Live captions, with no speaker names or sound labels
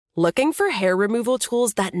Looking for hair removal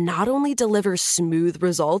tools that not only deliver smooth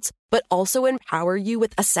results, but also empower you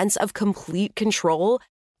with a sense of complete control?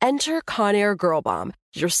 Enter Conair Girl Bomb,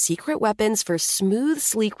 your secret weapons for smooth,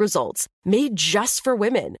 sleek results, made just for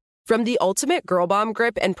women. From the ultimate Girl Bomb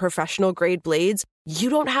grip and professional-grade blades, you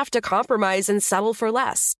don't have to compromise and settle for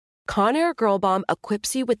less. Conair Girl Bomb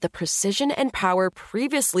equips you with the precision and power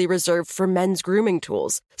previously reserved for men's grooming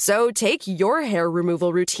tools. So take your hair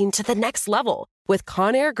removal routine to the next level with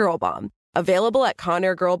Conair Girl Bomb. Available at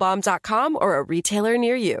ConairGirlBomb.com or a retailer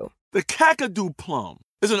near you. The Kakadu plum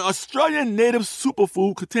is an Australian native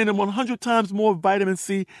superfood containing 100 times more vitamin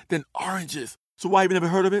C than oranges. So why have you never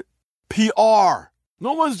heard of it? PR.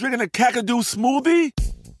 No one's drinking a Kakadu smoothie?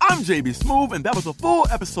 I'm JB Smooth, and that was a full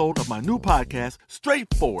episode of my new podcast,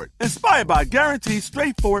 Straightforward, inspired by guaranteed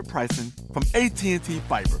straightforward pricing from AT&T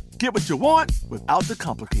Fiber. Get what you want without the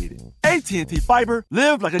complicated. AT&T Fiber,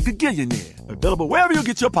 live like a gigillionaire. Available wherever you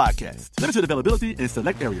get your podcasts. Limited availability in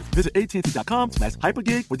select areas. Visit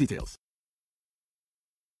AT&T.com/hypergig for details.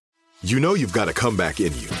 You know you've got a comeback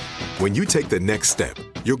in you. When you take the next step,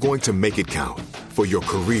 you're going to make it count. For your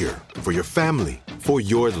career, for your family, for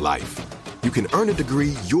your life. You can earn a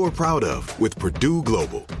degree you're proud of with Purdue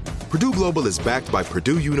Global. Purdue Global is backed by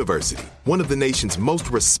Purdue University, one of the nation's most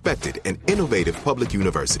respected and innovative public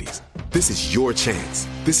universities. This is your chance.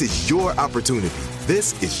 This is your opportunity.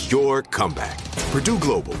 This is your comeback. Purdue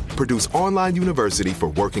Global, Purdue's online university for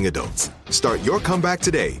working adults. Start your comeback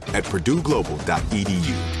today at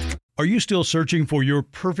purdueglobal.edu. Are you still searching for your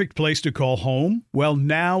perfect place to call home? Well,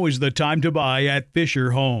 now is the time to buy at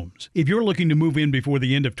Fisher Homes. If you're looking to move in before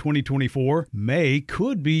the end of 2024, May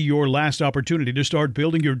could be your last opportunity to start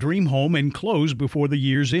building your dream home and close before the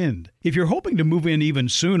year's end. If you're hoping to move in even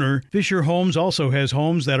sooner, Fisher Homes also has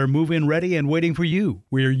homes that are move-in ready and waiting for you,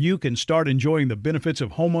 where you can start enjoying the benefits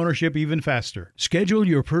of homeownership even faster. Schedule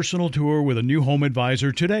your personal tour with a new home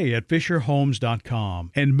advisor today at FisherHomes.com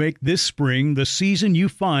and make this spring the season you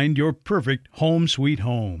find your perfect home sweet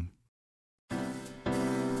home.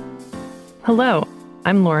 Hello,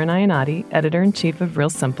 I'm Lauren Iannotti, Editor-in-Chief of Real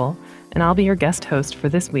Simple, and I'll be your guest host for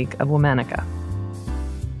this week of Womanica.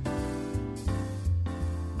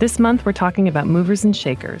 This month, we're talking about movers and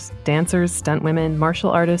shakers, dancers, stunt women, martial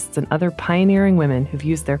artists, and other pioneering women who've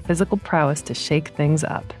used their physical prowess to shake things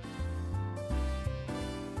up.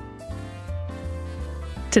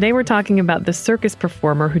 Today we're talking about the circus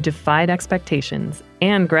performer who defied expectations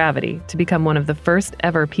and gravity to become one of the first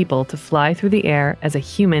ever people to fly through the air as a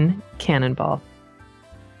human cannonball.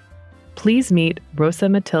 Please meet Rossa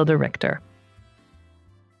Matilda Richter.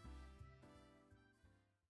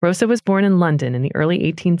 Rossa was born in London in the early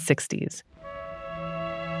 1860s.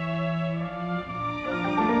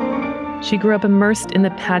 She grew up immersed in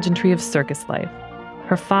the pageantry of circus life.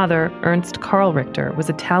 Her father, Ernst Karl Richter, was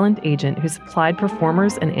a talent agent who supplied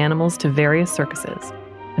performers and animals to various circuses,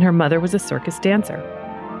 and her mother was a circus dancer.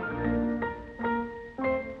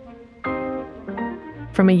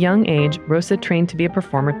 From a young age, Rossa trained to be a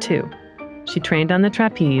performer too. She trained on the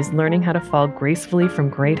trapeze, learning how to fall gracefully from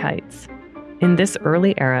great heights. In this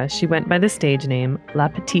early era, she went by the stage name La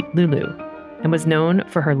Petite Lulu and was known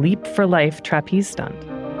for her leap for life trapeze stunt.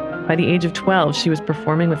 By the age of 12, she was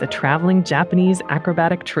performing with a traveling Japanese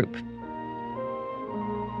acrobatic troupe.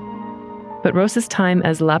 But Rossa's time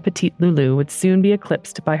as La Petite Lulu would soon be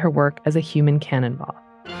eclipsed by her work as a human cannonball.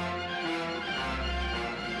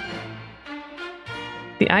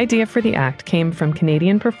 The idea for the act came from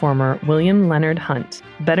Canadian performer William Leonard Hunt,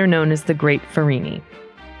 better known as the Great Farini.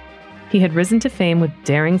 He had risen to fame with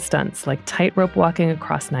daring stunts like tightrope walking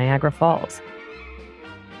across Niagara Falls.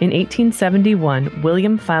 In 1871,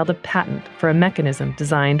 William filed a patent for a mechanism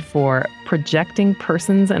designed for projecting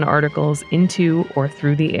persons and articles into or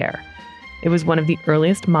through the air. It was one of the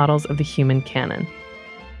earliest models of the human cannon.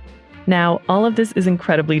 Now, all of this is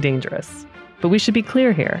incredibly dangerous, but we should be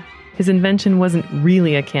clear here. His invention wasn't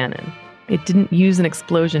really a cannon. It didn't use an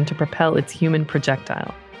explosion to propel its human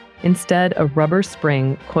projectile. Instead, a rubber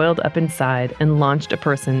spring coiled up inside and launched a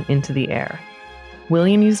person into the air.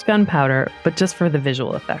 William used gunpowder, but just for the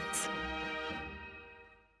visual effects.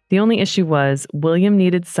 The only issue was William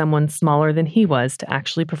needed someone smaller than he was to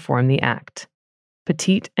actually perform the act.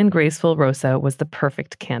 Petite and graceful Rossa was the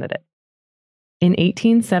perfect candidate. In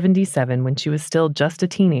 1877, when she was still just a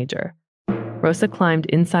teenager, Rossa climbed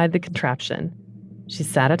inside the contraption. She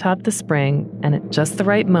sat atop the spring, and at just the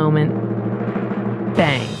right moment,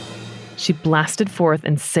 bang! She blasted forth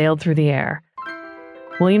and sailed through the air.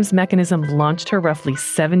 William's mechanism launched her roughly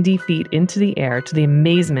 70 feet into the air to the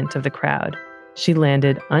amazement of the crowd. She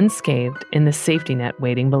landed unscathed in the safety net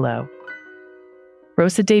waiting below.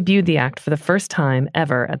 Rossa debuted the act for the first time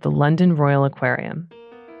ever at the London Royal Aquarium.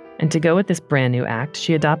 And to go with this brand new act,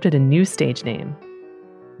 she adopted a new stage name,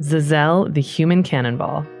 Zazelle the Human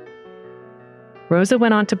Cannonball. Rossa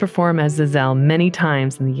went on to perform as Zazelle many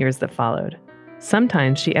times in the years that followed.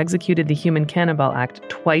 Sometimes she executed the Human Cannonball act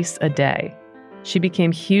twice a day. She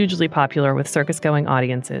became hugely popular with circus-going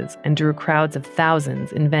audiences and drew crowds of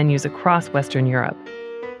thousands in venues across Western Europe.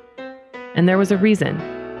 And there was a reason.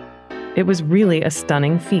 It was really a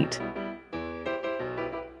stunning feat.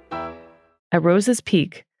 At Rossa's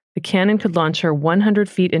peak, the cannon could launch her 100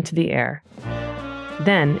 feet into the air.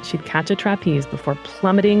 Then she'd catch a trapeze before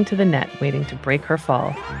plummeting to the net, waiting to break her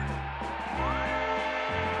fall.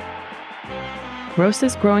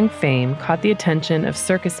 Rossa's growing fame caught the attention of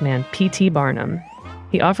circus man P.T. Barnum.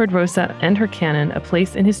 He offered Rossa and her cannon a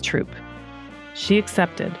place in his troupe. She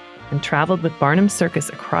accepted and traveled with Barnum's circus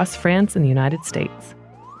across France and the United States.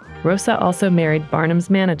 Rossa also married Barnum's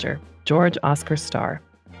manager, George Oscar Starr.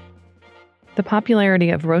 The popularity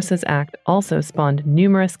of Rossa's act also spawned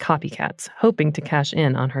numerous copycats hoping to cash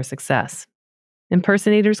in on her success.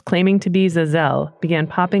 Impersonators claiming to be Zazelle began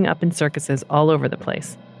popping up in circuses all over the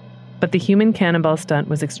place. But the Human Cannonball stunt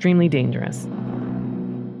was extremely dangerous.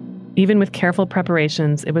 Even with careful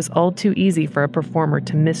preparations, it was all too easy for a performer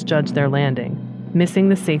to misjudge their landing, missing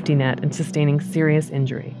the safety net and sustaining serious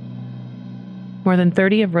injury. More than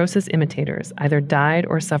 30 of Rossa's imitators either died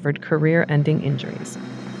or suffered career-ending injuries.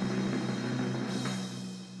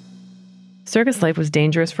 Circus life was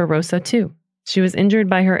dangerous for Rossa, too. She was injured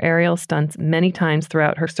by her aerial stunts many times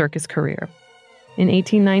throughout her circus career. In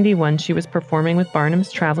 1891, she was performing with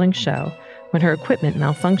Barnum's traveling show when her equipment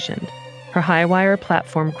malfunctioned. Her high-wire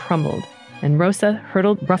platform crumbled, and Rossa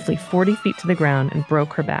hurtled roughly 40 feet to the ground and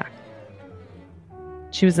broke her back.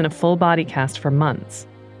 She was in a full body cast for months.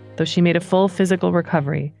 Though she made a full physical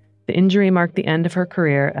recovery, the injury marked the end of her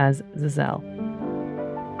career as Zazelle.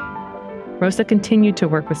 Rossa continued to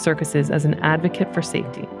work with circuses as an advocate for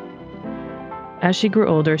safety. As she grew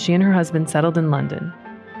older, she and her husband settled in London.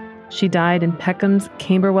 She died in Peckham's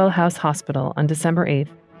Camberwell House Hospital on December 8,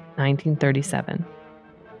 1937.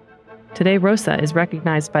 Today, Rossa is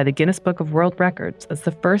recognized by the Guinness Book of World Records as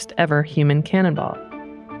the first ever human cannonball.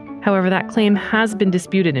 However, that claim has been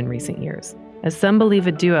disputed in recent years, as some believe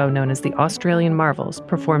a duo known as the Australian Marvels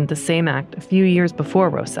performed the same act a few years before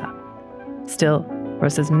Rossa. Still,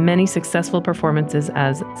 Rossa's many successful performances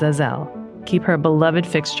as Zazelle keep her a beloved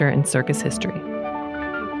fixture in circus history.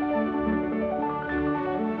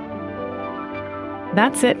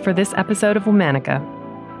 That's it for this episode of Womanica.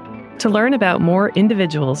 To learn about more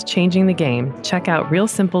individuals changing the game, check out Real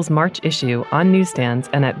Simple's March issue on newsstands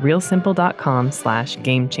and at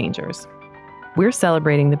realsimple.com/gamechangers. We're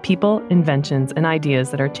celebrating the people, inventions, and ideas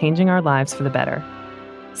that are changing our lives for the better.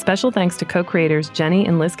 Special thanks to co-creators Jenny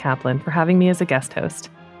and Liz Kaplan for having me as a guest host.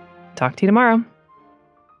 Talk to you tomorrow.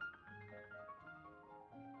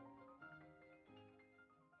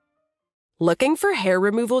 Looking for hair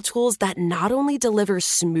removal tools that not only deliver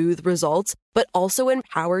smooth results, but also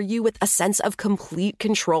empower you with a sense of complete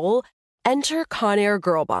control? Enter Conair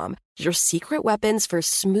Girl Bomb, your secret weapons for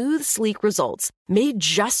smooth, sleek results, made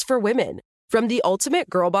just for women. From the ultimate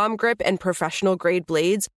Girl Bomb grip and professional-grade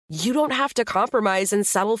blades, you don't have to compromise and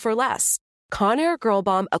settle for less. Conair Girl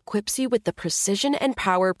Bomb equips you with the precision and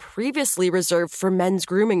power previously reserved for men's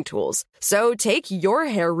grooming tools. So take your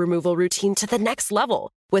hair removal routine to the next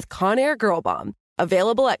level with Conair Girl Bomb.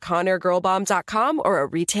 Available at ConairGirlBomb.com or a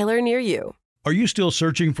retailer near you. Are you still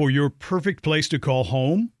searching for your perfect place to call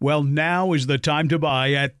home? Well, now is the time to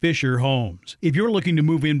buy at Fisher Homes. If you're looking to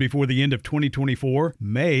move in before the end of 2024,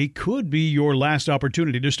 May could be your last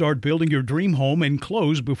opportunity to start building your dream home and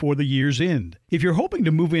close before the year's end. If you're hoping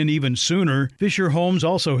to move in even sooner, Fisher Homes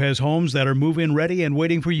also has homes that are move-in ready and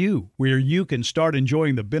waiting for you, where you can start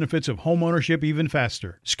enjoying the benefits of homeownership even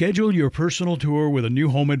faster. Schedule your personal tour with a new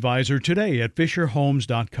home advisor today at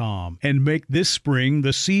FisherHomes.com and make this spring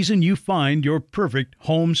the season you find your perfect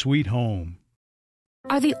home sweet home.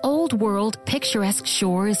 Are the old world picturesque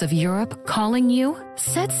shores of Europe calling you?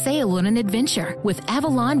 Set sail on an adventure with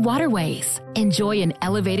Avalon Waterways. Enjoy an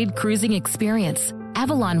elevated cruising experience.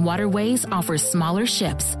 Avalon Waterways offers smaller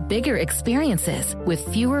ships, bigger experiences, with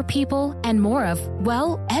fewer people and more of,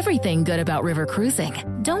 well, everything good about river cruising.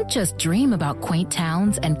 Don't just dream about quaint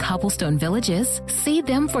towns and cobblestone villages. See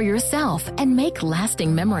them for yourself and make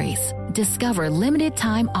lasting memories. Discover limited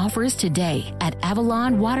time offers today at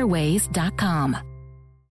AvalonWaterways.com.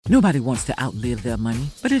 Nobody wants to outlive their money,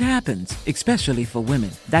 but it happens, especially for women.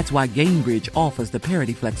 That's why Gainbridge offers the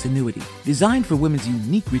Parity Flex annuity, designed for women's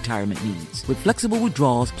unique retirement needs, with flexible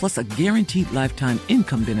withdrawals plus a guaranteed lifetime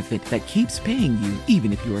income benefit that keeps paying you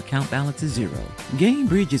even if your account balance is zero.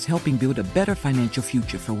 Gainbridge is helping build a better financial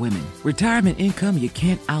future for women. Retirement income you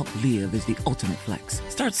can't outlive is the ultimate flex.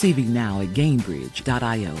 Start saving now at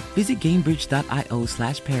Gainbridge.io. Visit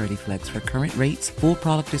Gainbridge.io/ParityFlex for current rates, full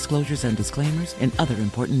product disclosures and disclaimers, and other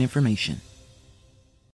important information.